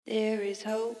There is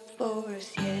hope for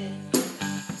us yet.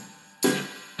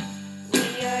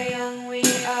 We are young, we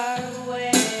are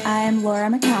aware. I am Laura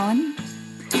McCowan.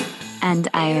 And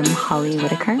I am Holly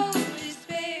Whitaker.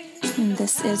 And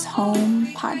this is Home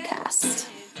Podcast.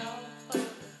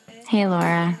 Hey,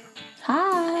 Laura.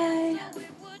 Hi.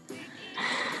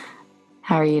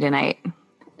 How are you tonight?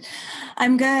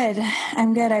 I'm good.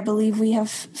 I believe we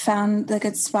have found the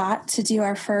good spot to do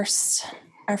our first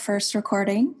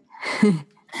recording.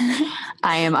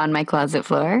 I am on my closet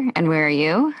floor. And where are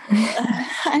you?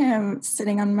 I am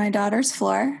sitting on my daughter's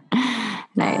floor.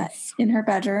 Nice. In her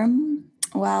bedroom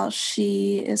while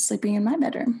she is sleeping in my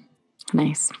bedroom.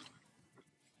 Nice.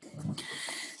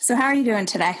 So how are you doing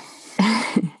today?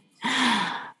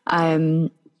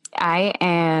 I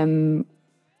am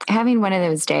having one of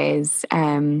those days.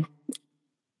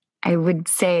 I would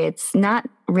say it's not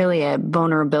really a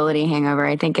vulnerability hangover.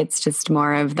 I think it's just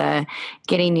more of the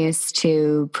getting used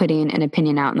to putting an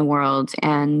opinion out in the world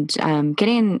and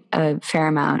getting a fair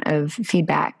amount of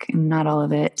feedback, and not all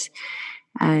of it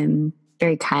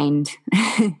very kind.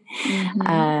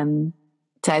 Mm-hmm.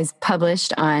 So I was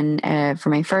published on, for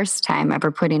my first time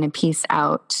ever putting a piece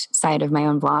outside of my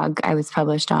own blog, I was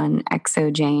published on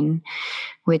XO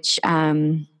which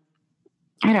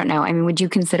I don't know. I mean, would you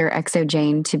consider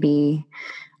XO to be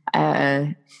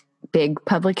a big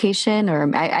publication?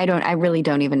 Or I really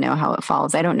don't even know how it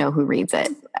falls. I don't know who reads it,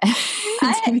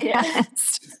 to be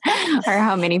honest, or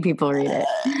how many people read it.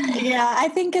 Yeah, I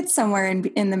think it's somewhere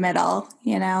in the middle,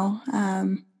 you know.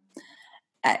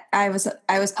 I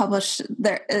was published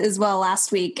there as well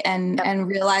last week and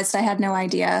realized I had no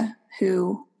idea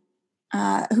who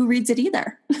reads it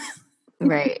either.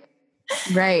 Right.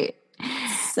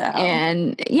 So,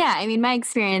 and yeah, I mean, my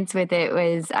experience with it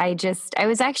was I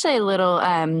was actually a little,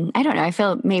 I don't know, I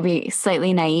feel maybe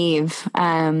slightly naive,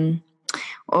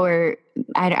 or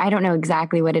I don't know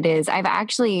exactly what it is. I've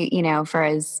actually, you know, for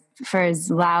as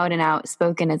loud and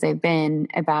outspoken as I've been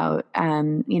about,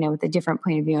 you know, with a different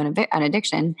point of view on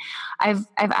addiction, I've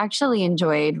actually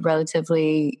enjoyed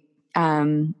relatively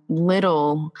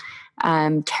little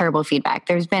terrible feedback.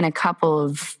 There's been a couple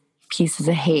of pieces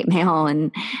of hate mail,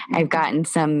 and I've gotten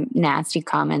some nasty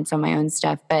comments on my own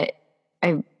stuff, but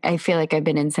I feel like I've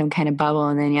been in some kind of bubble.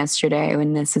 And then yesterday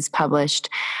when this was published,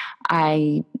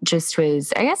 I was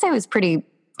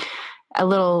a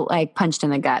little like punched in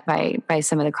the gut by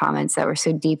some of the comments that were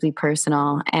so deeply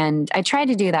personal. And I tried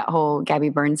to do that whole Gabby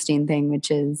Bernstein thing,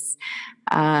 which is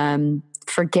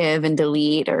forgive and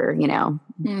delete, or, you know,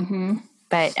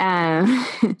 but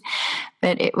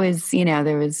it was, you know,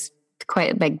 there was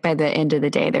quite, like, by the end of the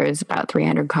day, there was about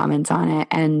 300 comments on it.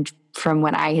 And from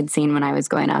what I had seen when I was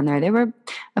going on there were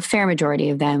a fair majority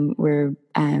of them were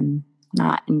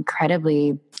not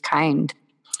incredibly kind.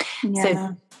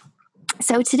 yeah.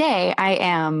 So today I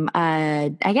am,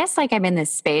 I guess, like, I'm in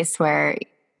this space where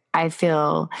I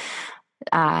feel,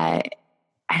 I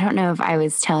don't know if I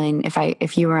was telling,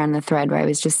 if you were on the thread where I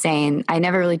was just saying, I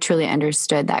never really truly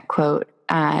understood that quote.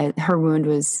 Her wound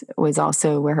was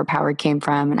also where her power came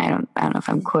from. And I don't know if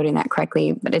I'm quoting that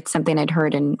correctly, but it's something I'd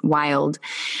heard in Wild.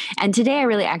 And today I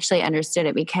really actually understood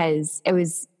it, because it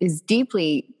was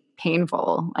deeply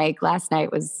painful. Like, last night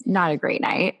was not a great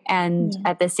night. And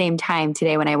at the same time,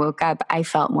 today when I woke up, I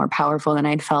felt more powerful than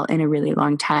I'd felt in a really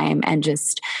long time. And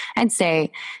just, I'd say,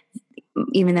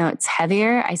 even though it's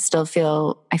heavier, I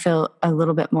feel a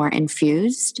little bit more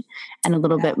infused and a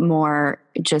little bit more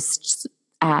just,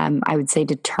 I would say,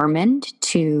 determined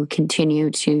to continue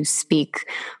to speak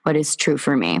what is true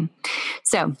for me.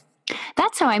 So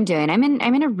that's how I'm doing. I'm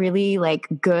in a really, like,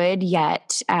 good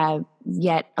yet a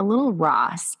little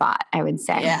raw spot, I would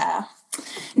say. Yeah.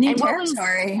 New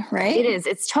territory, right? It is.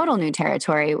 It's total new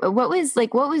territory. What was,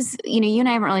 you know, you and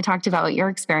I haven't really talked about what your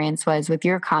experience was with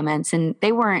your comments, and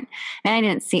I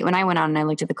didn't see, when I went on and I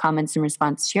looked at the comments in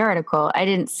response to your article, I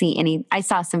didn't see any, I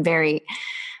saw some things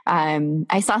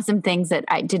that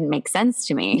didn't make sense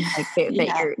to me,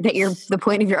 like the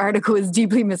point of your article is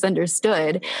deeply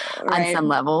misunderstood on some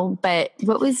level. But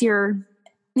what was your?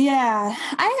 Yeah,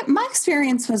 my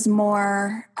experience was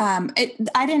more.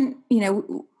 I didn't, you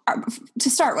know, to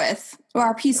start with,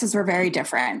 our pieces were very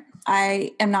different.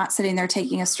 I am not sitting there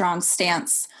taking a strong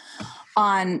stance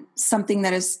on something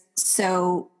that is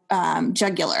so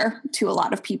jugular to a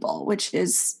lot of people, which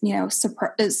is, you know,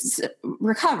 is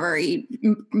recovery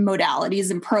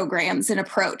modalities and programs and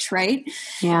approach, right?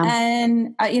 Yeah.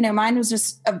 And you know, mine was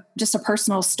just a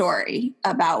personal story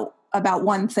about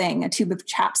one thing, a tube of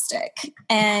chapstick,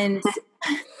 and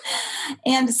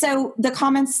And so the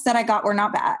comments that I got were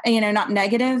not bad, not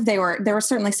negative. There were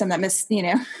certainly some that missed,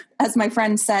 as my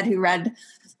friend said, who read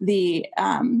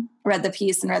read the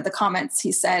piece and read the comments,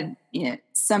 he said,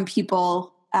 some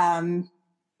people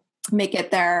make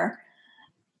it their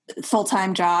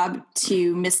full-time job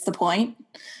to miss the point,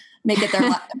 make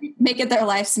it their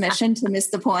life's mission to miss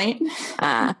the point.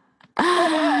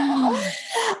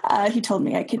 He told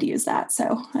me I could use that,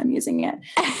 so I'm using it.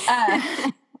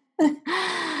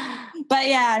 But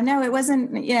yeah, no, it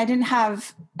wasn't, I didn't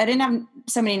have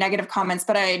so many negative comments,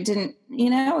 but I didn't,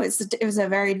 it was a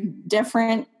very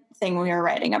different thing we were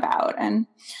writing about. And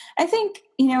I think,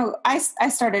 I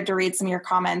started to read some of your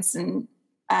comments, and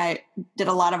I did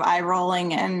a lot of eye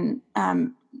rolling and,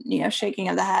 shaking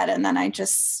of the head. And then I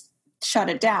just shut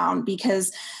it down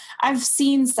because I've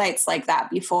seen sites like that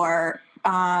before.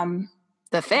 The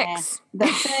Fix.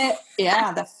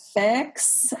 The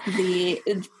Fix,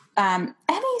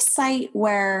 any site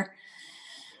where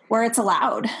it's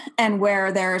allowed and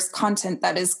where there's content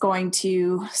that is going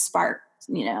to spark,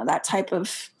 that type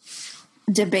of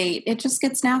debate, it just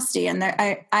gets nasty. And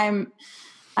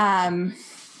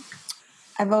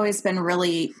I've always been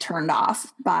really turned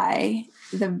off by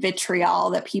the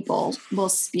vitriol that people will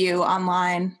spew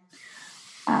online.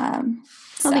 Well,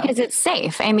 because it's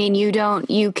safe. I mean,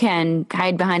 you can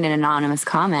hide behind an anonymous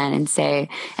comment and say,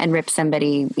 and rip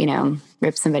somebody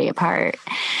apart,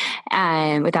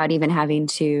 without even having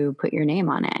to put your name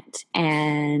on it.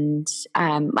 And,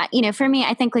 for me,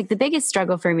 I think like the biggest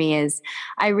struggle for me is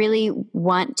I really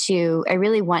want to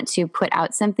put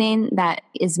out something that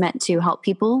is meant to help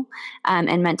people,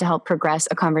 and meant to help progress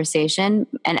a conversation.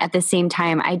 And at the same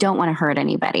time, I don't want to hurt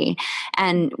anybody.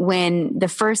 And when the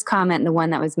first comment, the one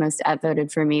that was most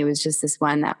upvoted for me, was just this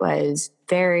one that was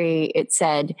it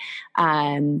said,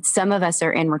 some of us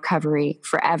are in recovery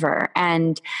forever.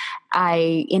 And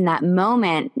I, in that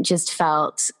moment, just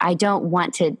felt, do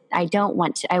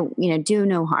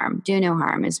no harm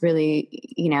is really,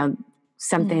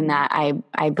 something that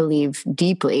I believe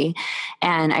deeply.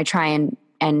 And I try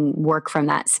and work from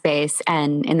that space.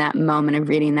 And in that moment of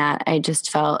reading that, I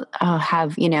just felt,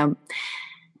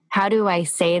 how do I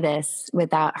say this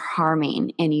without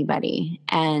harming anybody?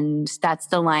 And that's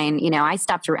the line,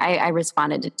 I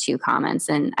responded to 2 comments,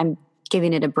 and I'm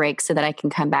giving it a break so that I can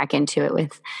come back into it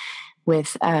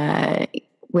with a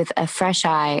fresh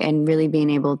eye, and really being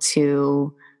able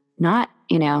to not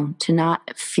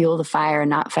fuel the fire,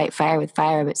 not fight fire with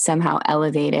fire, but somehow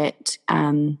elevate it,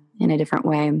 in a different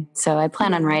way. So I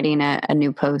plan on writing a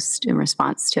new post in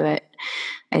response to it.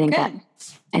 I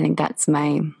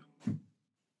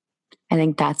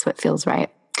think that's what feels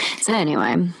right. So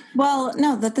anyway. Well,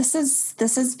 no, this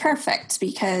is perfect,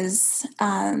 because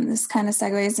this kind of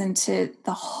segues into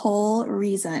the whole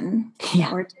reason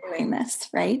we're doing this,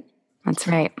 right? That's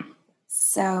right.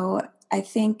 So I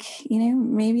think,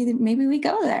 maybe we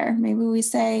go there. Maybe we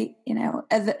say,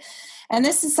 and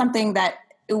this is something that,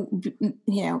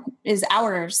 is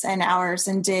hours and hours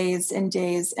and days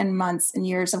and months and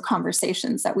years of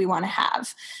conversations that we want to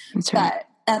have. That's right.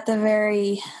 But at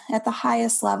the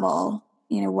highest level,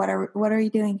 what are you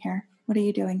doing here? What are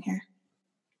you doing here?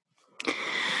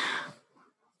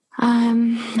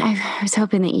 I was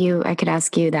hoping that I could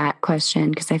ask you that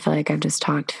question, because I feel like I've just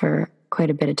talked for quite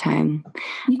a bit of time.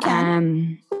 You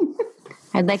can.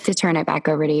 I'd like to turn it back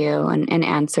over to you and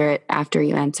answer it after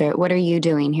you answer it. What are you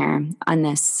doing here on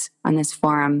this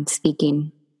forum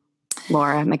speaking,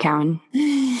 Laura McCowan?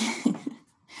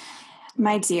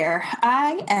 My dear,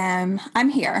 I'm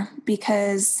here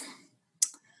because,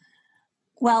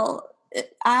 when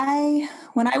I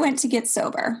went to get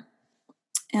sober,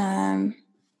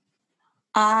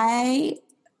 I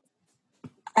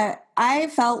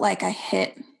felt like I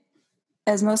hit,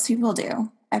 as most people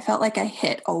do, I felt like I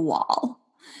hit a wall.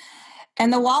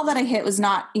 And the wall that I hit was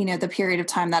not, the period of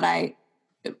time that I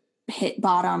hit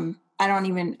bottom. I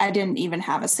didn't even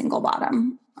have a single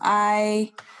bottom.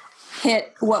 I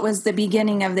hit what was the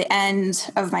beginning of the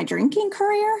end of my drinking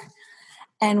career.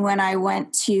 And when I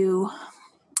went to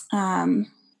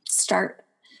start,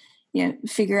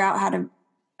 figure out how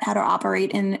to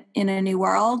operate in a new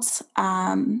world,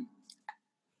 I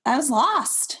was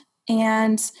lost.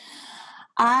 And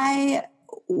I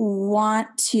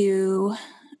want to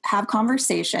have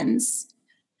conversations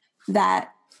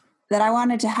that I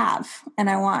wanted to have, and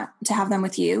I want to have them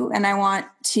with you, and I want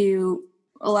to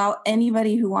allow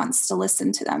anybody who wants to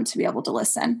listen to them to be able to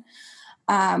listen.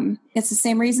 It's the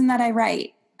same reason that I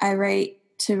write. I write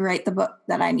to write the book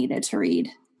that I needed to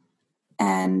read,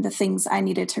 and the things I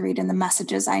needed to read, and the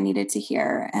messages I needed to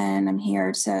hear. And I'm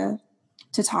here to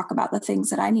talk about the things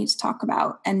that I need to talk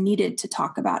about and needed to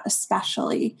talk about,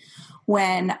 especially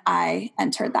when I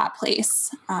entered that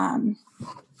place.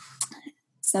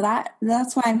 So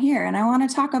that's why I'm here. And I want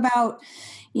to talk about,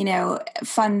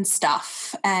 fun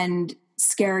stuff and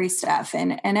scary stuff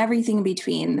and everything in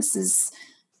between. This is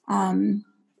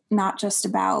not just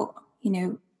about,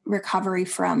 recovery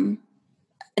from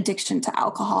addiction to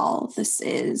alcohol. This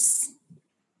is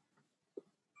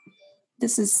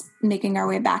making our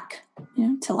way back,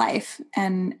 to life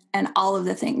and all of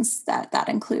the things that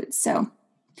includes. So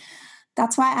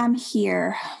that's why I'm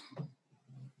here.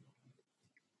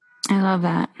 I love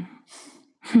that.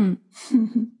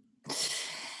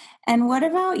 And what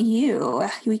about you?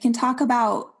 We could talk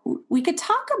about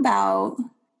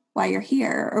why you're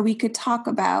here, or we could talk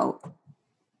about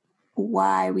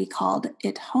why we called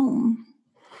it home.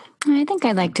 I think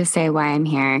I'd like to say why I'm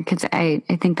here, because I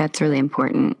think that's really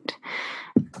important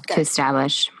to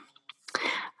establish.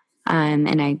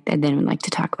 And I then would like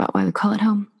to talk about why we call it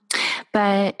home.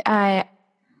 But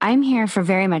I'm here for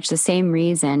very much the same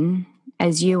reason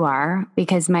as you are,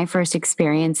 because my first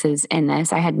experiences in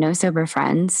this, I had no sober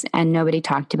friends and nobody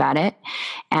talked about it.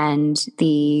 And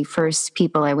the first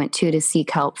people I went to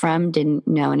seek help from didn't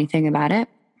know anything about it.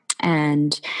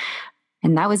 And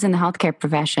that was in the healthcare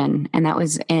profession. And that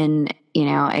was in,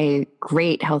 a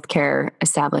great healthcare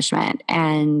establishment.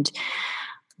 And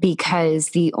because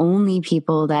the only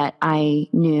people that I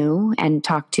knew and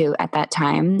talked to at that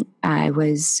time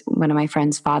was one of my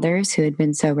friend's fathers who had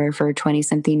been sober for 20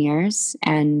 something years,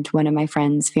 and one of my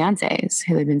friend's fiancés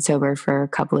who had been sober for a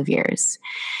couple of years.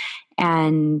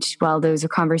 And while those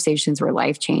conversations were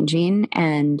life-changing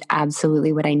and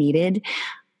absolutely what I needed,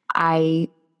 I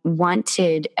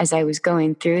wanted, as I was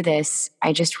going through this,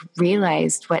 I just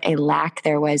realized what a lack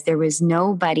there was. There was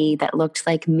nobody that looked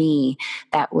like me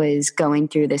that was going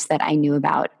through this that I knew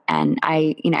about. And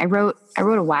I wrote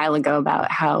a while ago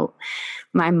about how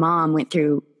my mom went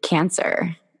through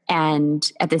cancer,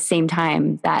 and at the same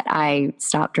time that I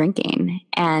stopped drinking,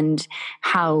 and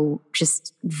how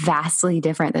just vastly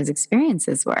different those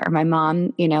experiences were. My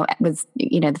mom, was,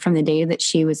 from the day that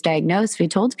she was diagnosed, we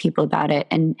told people about it,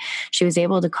 and she was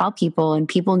able to call people, and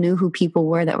people knew who people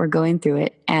were that were going through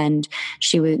it. And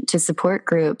she went to support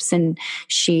groups, and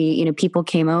she, people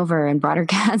came over and brought her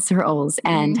casseroles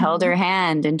and held her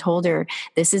hand and told her,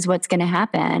 this is what's going to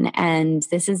happen. And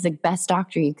this is the best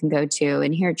doctor you can go to.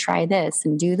 And here, try this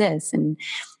and do this. And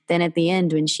then at the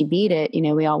end, when she beat it,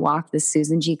 we all walked with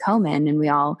Susan G. Komen, and we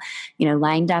all,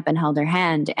 lined up and held her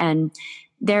hand. And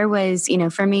there was,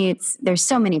 for me, there's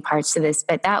so many parts to this,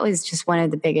 but that was just one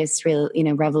of the biggest real,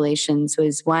 revelations,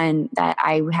 was one that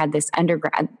I had this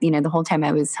underground, the whole time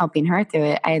I was helping her through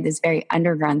it, I had this very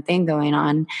underground thing going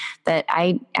on that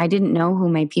I didn't know who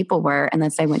my people were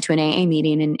unless I went to an AA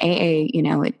meeting. And AA,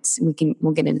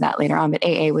 we'll get into that later on, but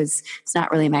AA it's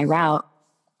not really my route.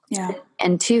 Yeah.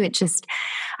 And two,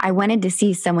 I wanted to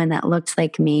see someone that looked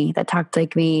like me, that talked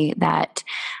like me, that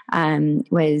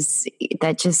was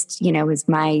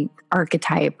my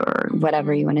archetype, or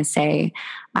whatever you want to say.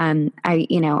 I've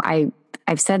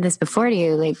said this before to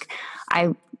you, like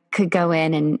I could go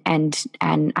in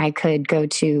and I could go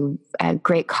to a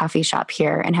great coffee shop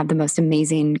here and have the most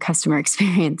amazing customer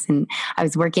experience. And I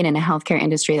was working in a healthcare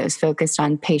industry that was focused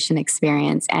on patient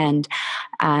experience. And,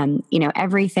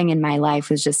 everything in my life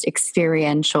was just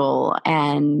experiential.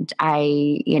 And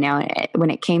when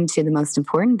it came to the most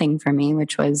important thing for me,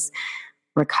 which was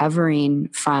recovering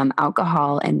from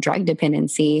alcohol and drug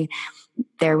dependency,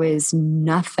 there was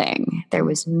nothing. It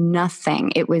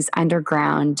was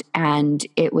underground, and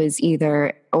it was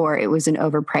it was an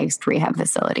overpriced rehab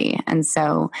facility. And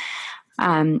so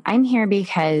I'm here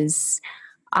because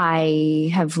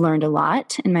I have learned a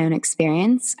lot in my own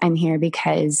experience. I'm here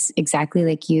because, exactly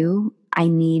like you, I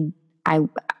want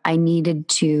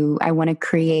to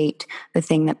create the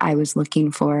thing that I was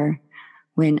looking for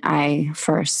when I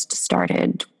first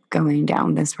started going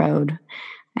down this road.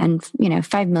 And,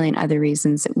 5 million other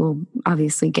reasons that we'll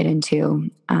obviously get into.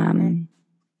 But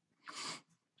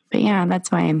yeah,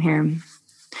 that's why I'm here.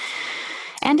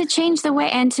 And to change the way,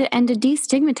 and to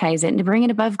destigmatize it, and to bring it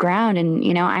above ground. And,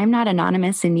 I'm not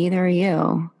anonymous, and neither are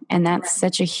you. And that's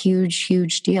such a huge,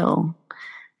 huge deal.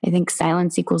 I think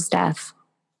silence equals death.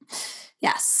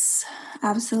 Yes,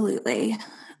 absolutely.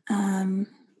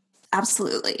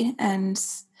 Absolutely.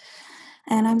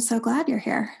 And I'm so glad you're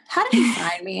here. How did you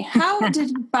find me? How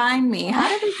did you find me? How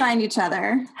did we find each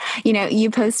other? You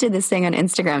posted this thing on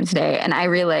Instagram today, and I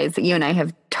realized that you and I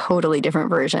have totally different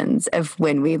versions of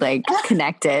when we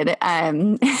connected.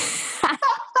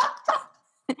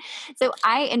 So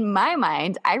in my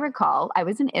mind, I recall I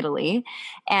was in Italy,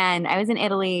 and I was in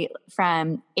Italy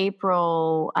from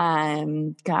April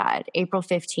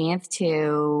 15th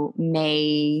to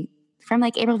May from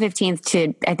like April 15th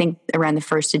to I think around the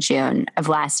 1st of June of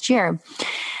last year.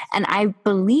 And I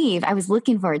believe I was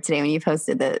looking for it today when you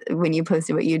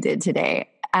posted what you did today.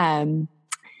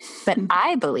 But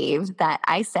I believe that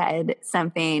I said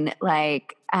something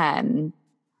like,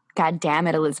 God damn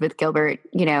it, Elizabeth Gilbert,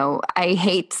 I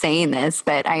hate saying this,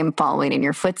 but I am following in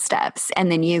your footsteps.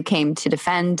 And then you came to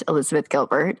defend Elizabeth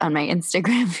Gilbert on my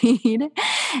Instagram feed.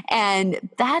 And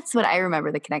that's what I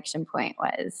remember the connection point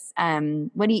was.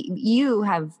 What do you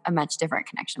have a much different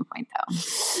connection point though?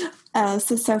 Oh,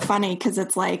 this is so funny because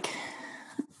it's like,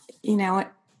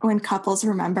 when couples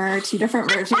remember two different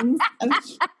versions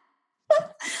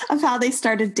of how they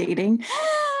started dating.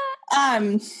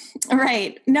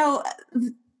 Right. No,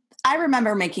 I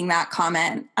remember making that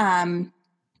comment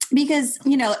because,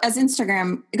 as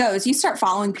Instagram goes, you start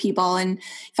following people and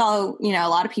follow, a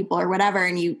lot of people or whatever.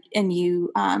 And you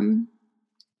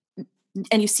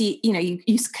see,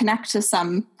 you connect to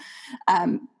some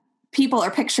people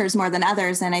or pictures more than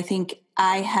others. And I think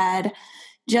I had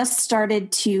just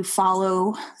started to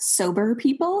follow sober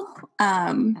people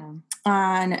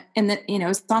it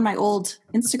was on my old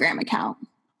Instagram account.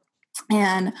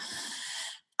 And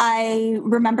I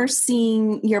remember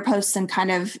seeing your posts and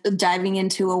kind of diving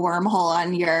into a wormhole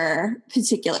on your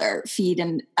particular feed.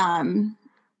 And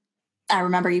I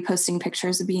remember you posting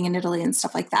pictures of being in Italy and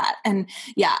stuff like that. And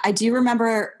yeah, I do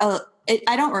remember,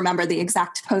 I don't remember the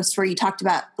exact post where you talked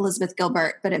about Elizabeth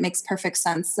Gilbert, but it makes perfect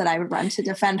sense that I would run to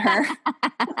defend her.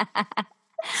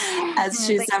 As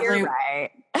she's definitely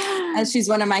right. As she's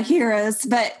one of my heroes.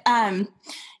 But and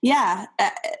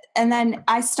then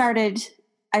I started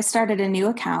a new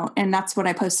account, and that's what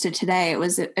I posted today. It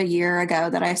was a year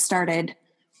ago that I started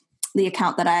the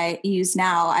account that I use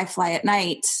now, I Fly at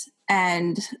Night,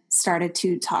 and started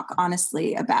to talk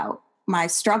honestly about my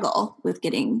struggle with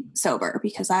getting sober,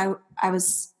 because I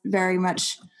was very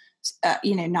much,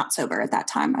 not sober at that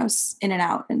time. I was in and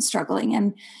out and struggling.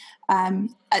 And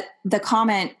the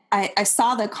comment, I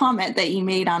saw the comment that you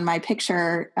made on my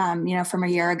picture, from a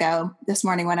year ago this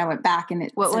morning when I went back, and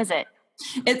what was it?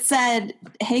 It said,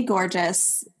 "Hey,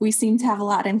 gorgeous. We seem to have a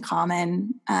lot in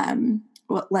common.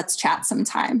 Let's chat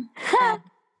sometime."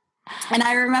 And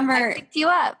I remember I picked you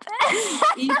up.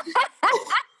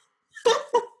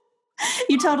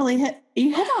 You totally hit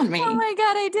on me. Oh my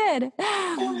God, I did.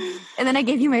 And then I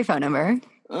gave you my phone number.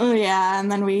 Oh yeah.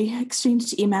 And then we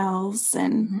exchanged emails,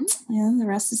 and the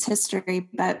rest is history.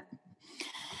 But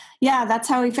yeah, that's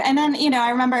how and then, I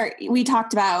remember we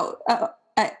talked about,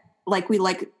 we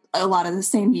like a lot of the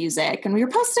same music, and we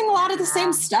were posting a lot of the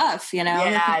same stuff,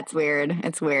 Yeah, it's weird.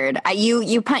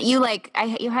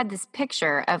 You had this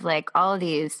picture of like all of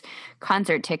these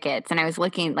concert tickets, and I was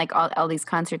looking like all these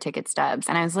concert ticket stubs,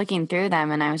 and I was looking through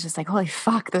them, and I was just like, holy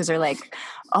fuck, those are like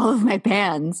all of my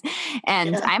bands.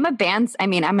 And I'm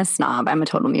a snob. I'm a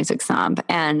total music snob.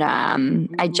 And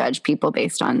I judge people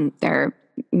based on their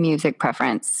music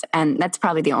preference, and that's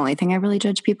probably the only thing I really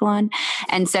judge people on.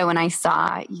 And so when I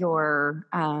saw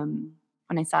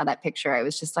that picture, I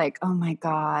was just like, oh my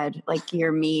God, like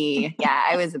you're me. Yeah,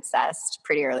 I was obsessed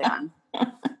pretty early on.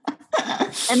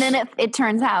 And then it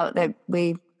turns out that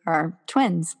we are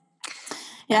twins.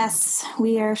 Yes,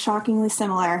 we are shockingly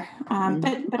similar,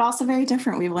 but also very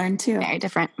different. We've learned too. Very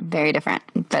different,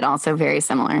 but also very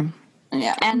similar.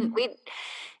 Yeah. And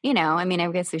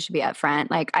I guess we should be upfront.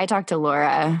 Like, I talk to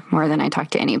Laura more than I talk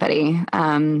to anybody.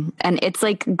 And it's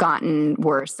like gotten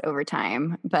worse over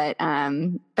time, but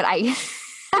I,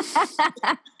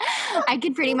 I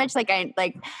could pretty much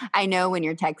I know when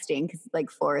you're texting, cause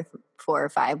like four or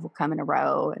five will come in a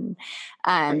row, and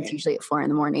it's usually at 4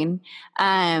 a.m.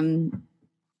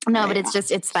 No, but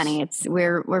it's funny.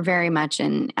 We're very much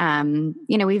in,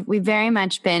 we've very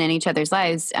much been in each other's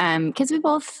lives. Cause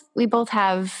we both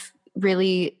have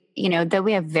really, though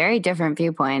we have very different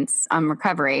viewpoints on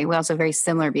recovery, we also have very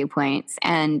similar viewpoints.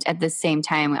 And at the same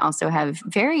time, we also have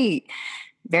very,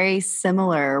 very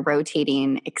similar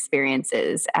rotating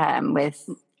experiences, with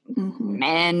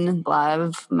men,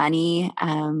 love, money,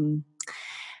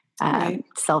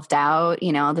 self-doubt,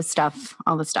 all the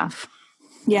stuff.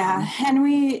 Yeah. And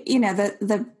we,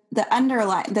 the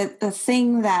underlying, the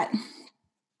thing that,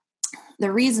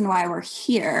 the reason why we're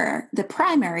here, the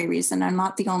primary reason, I'm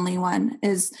not the only one,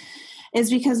 is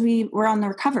because we were on the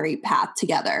recovery path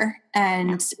together,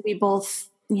 and we both,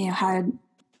 had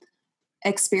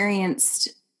experienced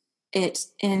it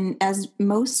as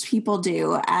most people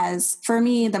do, as for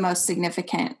me, the most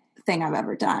significant thing I've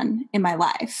ever done in my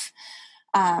life,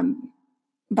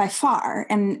 by far.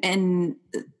 And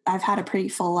I've had a pretty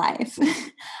full life,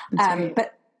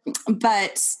 but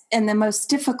but in the most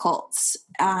difficult,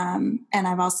 and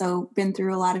I've also been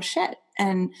through a lot of shit,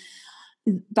 and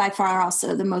by far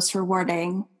also the most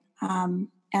rewarding. And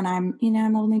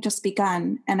I'm only just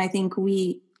begun. And I think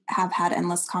we have had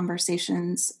endless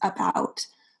conversations about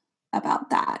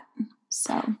that.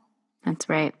 So that's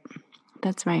right.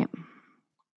 That's right.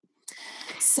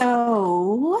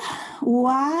 So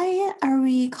why are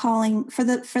we calling for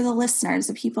the listeners,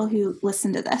 the people who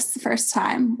listen to this the first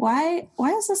time? Why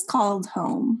is this called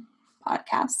Home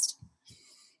Podcast?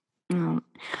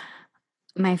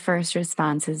 My first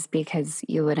response is because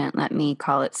you wouldn't let me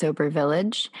call it Sober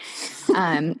Village,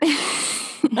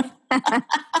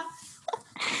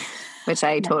 which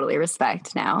I totally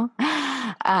respect now.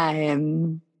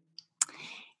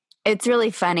 It's really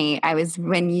funny. I was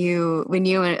when you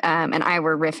and I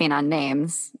were riffing on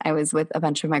names. I was with a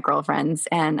bunch of my girlfriends,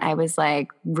 and I was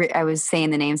like, I was saying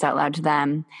the names out loud to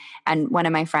them. And one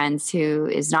of my friends who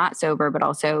is not sober, but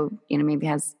also, maybe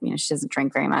has, she doesn't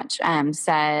drink very much,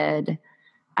 said,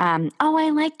 "Oh,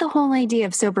 I like the whole idea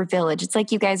of Sober Village. It's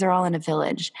like you guys are all in a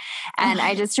village." And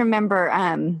I just remember,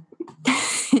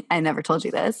 I never told you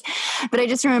this, but I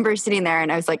just remember sitting there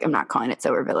and I was like, I'm not calling it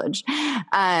Sober Village.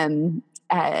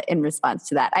 In response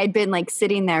to that, I'd been like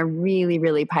sitting there really,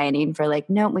 really pining for like,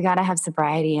 no, we got to have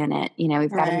sobriety in it.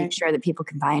 We've got to make sure that people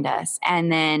can find us.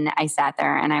 And then I sat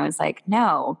there and I was like,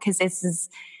 no, because this is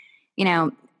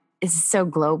so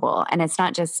global. And it's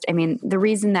not just, the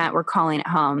reason that we're calling it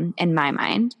home in my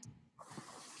mind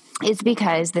is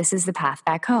because this is the path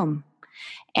back home.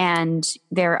 And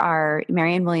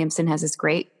Marianne Williamson has this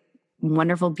great,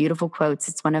 wonderful, beautiful quotes.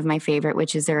 It's one of my favorite,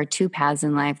 which is there are two paths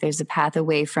in life. There's a path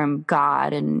away from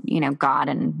God and, God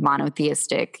and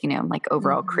monotheistic, like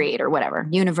overall creator, whatever,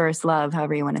 universe, love,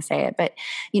 however you want to say it. But,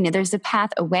 there's a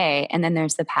path away and then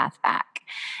there's the path back.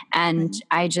 And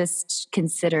I just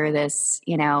consider this,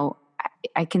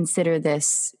 I consider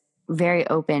this very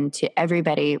open to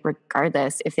everybody,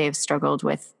 regardless if they've struggled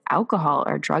with alcohol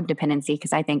or drug dependency,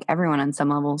 because I think everyone on some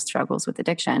level struggles with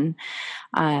addiction,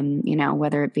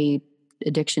 whether it be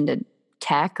addiction to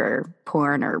tech or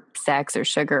porn or sex or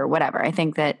sugar or whatever. I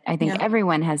think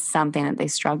everyone has something that they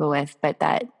struggle with, but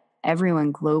that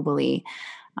everyone globally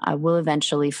will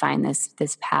eventually find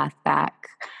this path back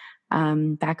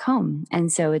home.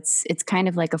 And so it's kind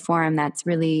of like a forum that's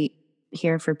really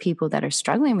here for people that are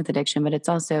struggling with addiction, but it's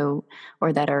also,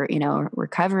 or that are,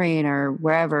 recovering or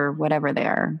whatever they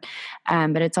are.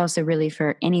 But it's also really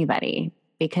for anybody,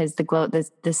 because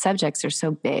the subjects are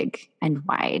so big and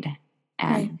wide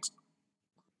and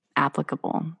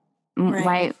applicable.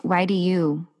 Right. Why do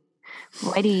you,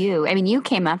 you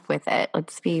came up with it.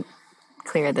 Let's be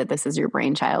clear that this is your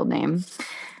brainchild name.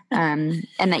 And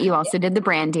that you also did the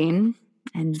branding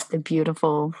and the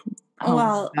beautiful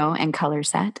logo and color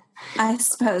set. I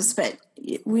suppose, but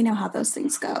we know how those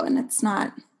things go, and it's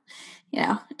not,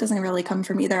 it doesn't really come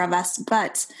from either of us,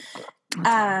 but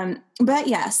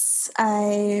yes,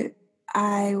 I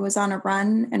was on a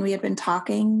run and we had been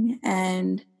talking,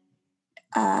 and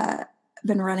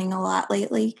been running a lot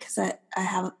lately because I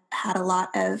have had a lot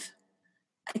of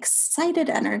excited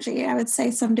energy. I would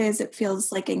say some days it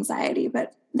feels like anxiety,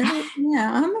 but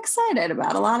I'm excited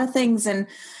about a lot of things. And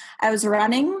I was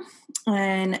running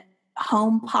and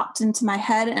home popped into my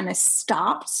head, and I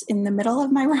stopped in the middle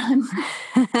of my run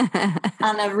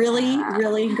on a really,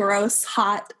 really gross,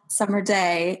 hot summer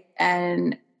day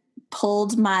and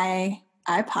pulled my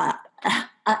iPod.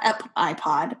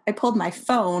 I pulled my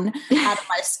phone out of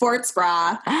my sports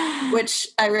bra, which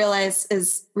I realize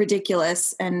is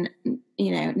ridiculous. And,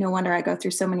 no wonder I go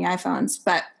through so many iPhones,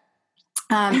 but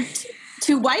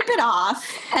to wipe it off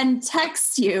and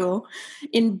text you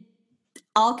in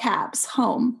all caps,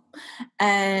 home.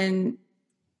 And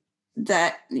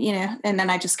that, and then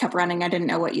I just kept running. I didn't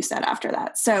know what you said after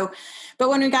that. So, but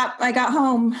when I got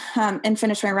home and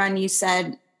finished my run, you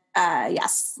said,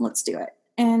 yes, let's do it.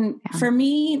 And for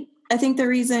me, I think the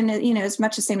reason, is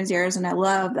much the same as yours. And I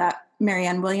love that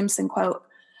Marianne Williamson quote,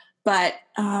 but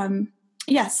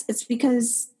yes, it's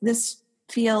because this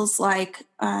feels like,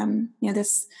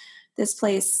 this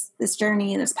place, this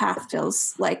journey, this path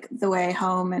feels like the way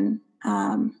home. And,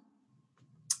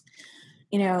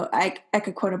 I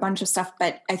could quote a bunch of stuff,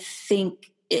 but I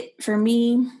think for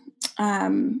me,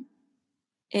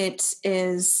 it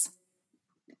is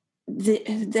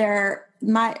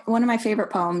one of my favorite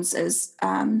poems is,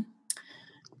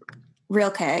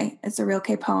 Rilke. It's a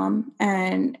Rilke poem,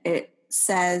 and it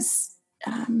says,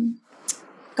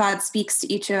 God speaks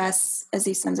to each of us as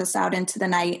he sends us out into the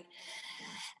night.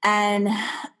 And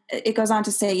it goes on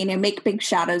to say, make big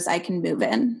shadows I can move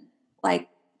in. Like,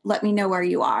 let me know where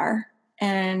you are.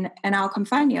 and I'll come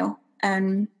find you.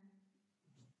 And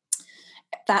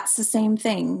that's the same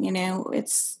thing,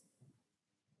 it's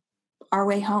our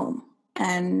way home.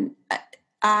 And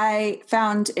I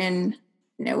found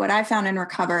what I found in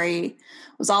recovery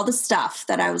was all the stuff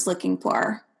that I was looking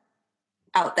for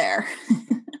out there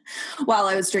while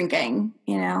I was drinking,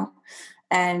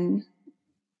 and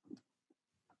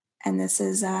this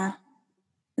is how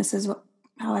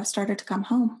I've started to come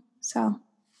home. So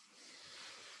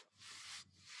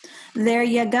there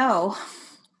you go.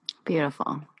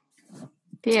 Beautiful.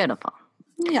 Beautiful.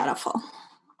 Beautiful.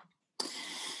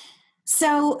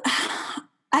 So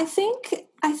I think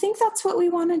that's what we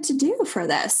wanted to do for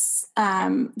this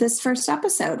first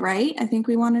episode, right? I think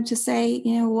we wanted to say,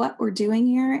 what we're doing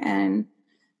here and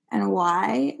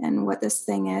why and what this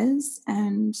thing is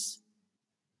and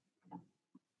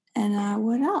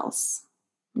what else.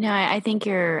 No, I think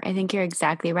you're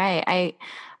exactly right.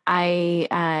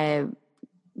 I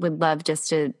would love just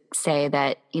to say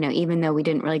that, even though we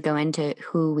didn't really go into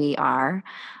who we are,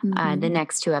 the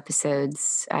next two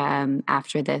episodes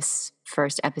after this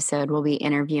first episode, we'll be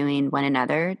interviewing one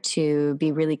another to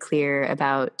be really clear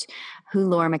about who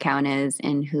Laura McCowan is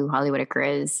and who Holly Whitaker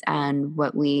is and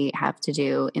what we have to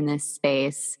do in this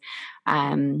space.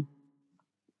 I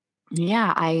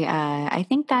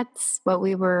think that's what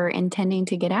we were intending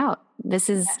to get out. This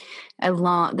is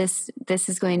this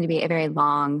is going to be a very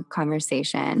long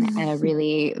conversation and a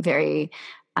really very,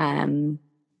 I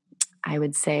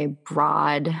would say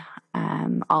broad,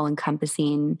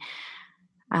 all-encompassing,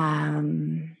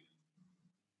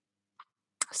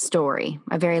 story,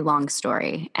 a very long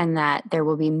story, and that there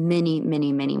will be many,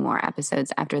 many, many more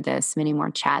episodes after this, many more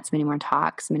chats, many more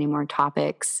talks, many more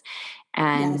topics,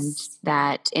 and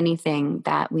that anything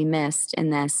that we missed in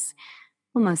this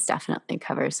will most definitely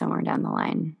cover somewhere down the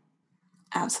line.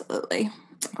 Absolutely.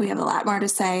 We have a lot more to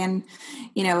say. And,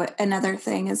 another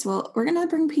thing is we're going to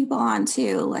bring people on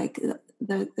too, like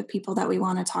the people that we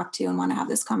want to talk to and want to have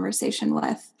this conversation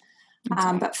with.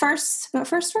 Right. But first we're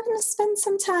going to spend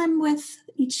some time with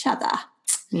each other.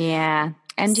 Yeah.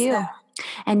 And you,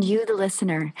 the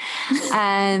listener.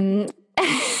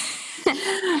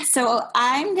 So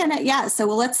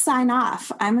let's sign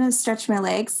off. I'm going to stretch my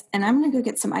legs and I'm going to go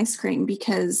get some ice cream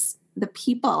because the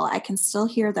people, I can still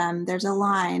hear them. There's a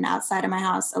line outside of my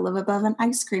house. I live above an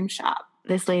ice cream shop.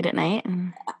 This late at night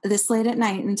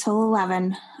until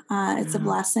 11. It's a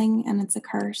blessing and it's a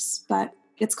curse, but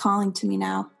it's calling to me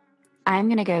now. I'm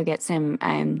going to go get some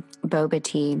boba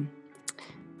tea,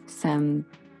 some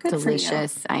Good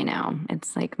delicious, I know.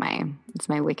 It's like it's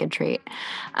my wicked treat.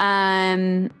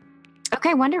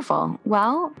 Okay, wonderful.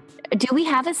 Well, do we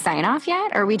have a sign off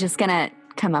yet? Or are we just going to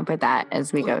come up with that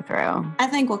as we go through? I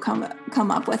think we'll come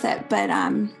up with it, but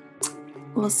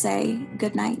we'll say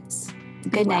good night.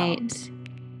 Good night.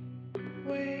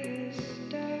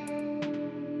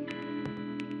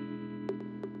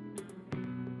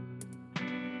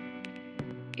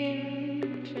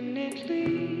 Infinitely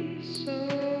so.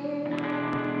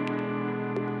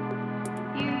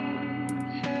 You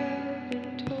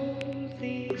haven't told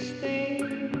these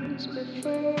things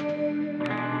before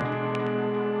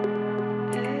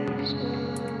as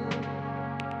well.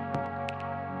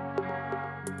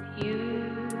 You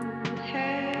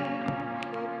have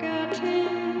forgotten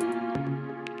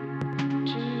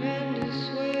tremendous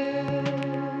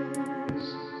wells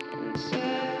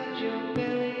inside your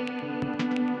belly.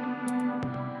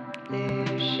 Their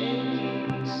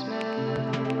shaking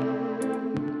smell,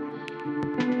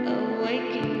 a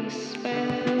waking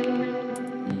spell,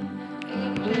 a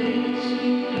place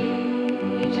you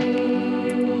knew to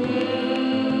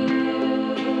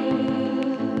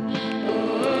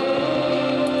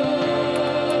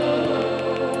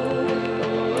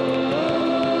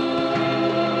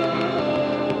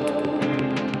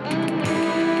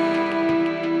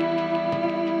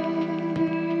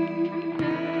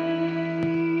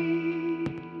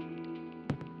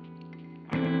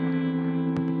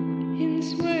in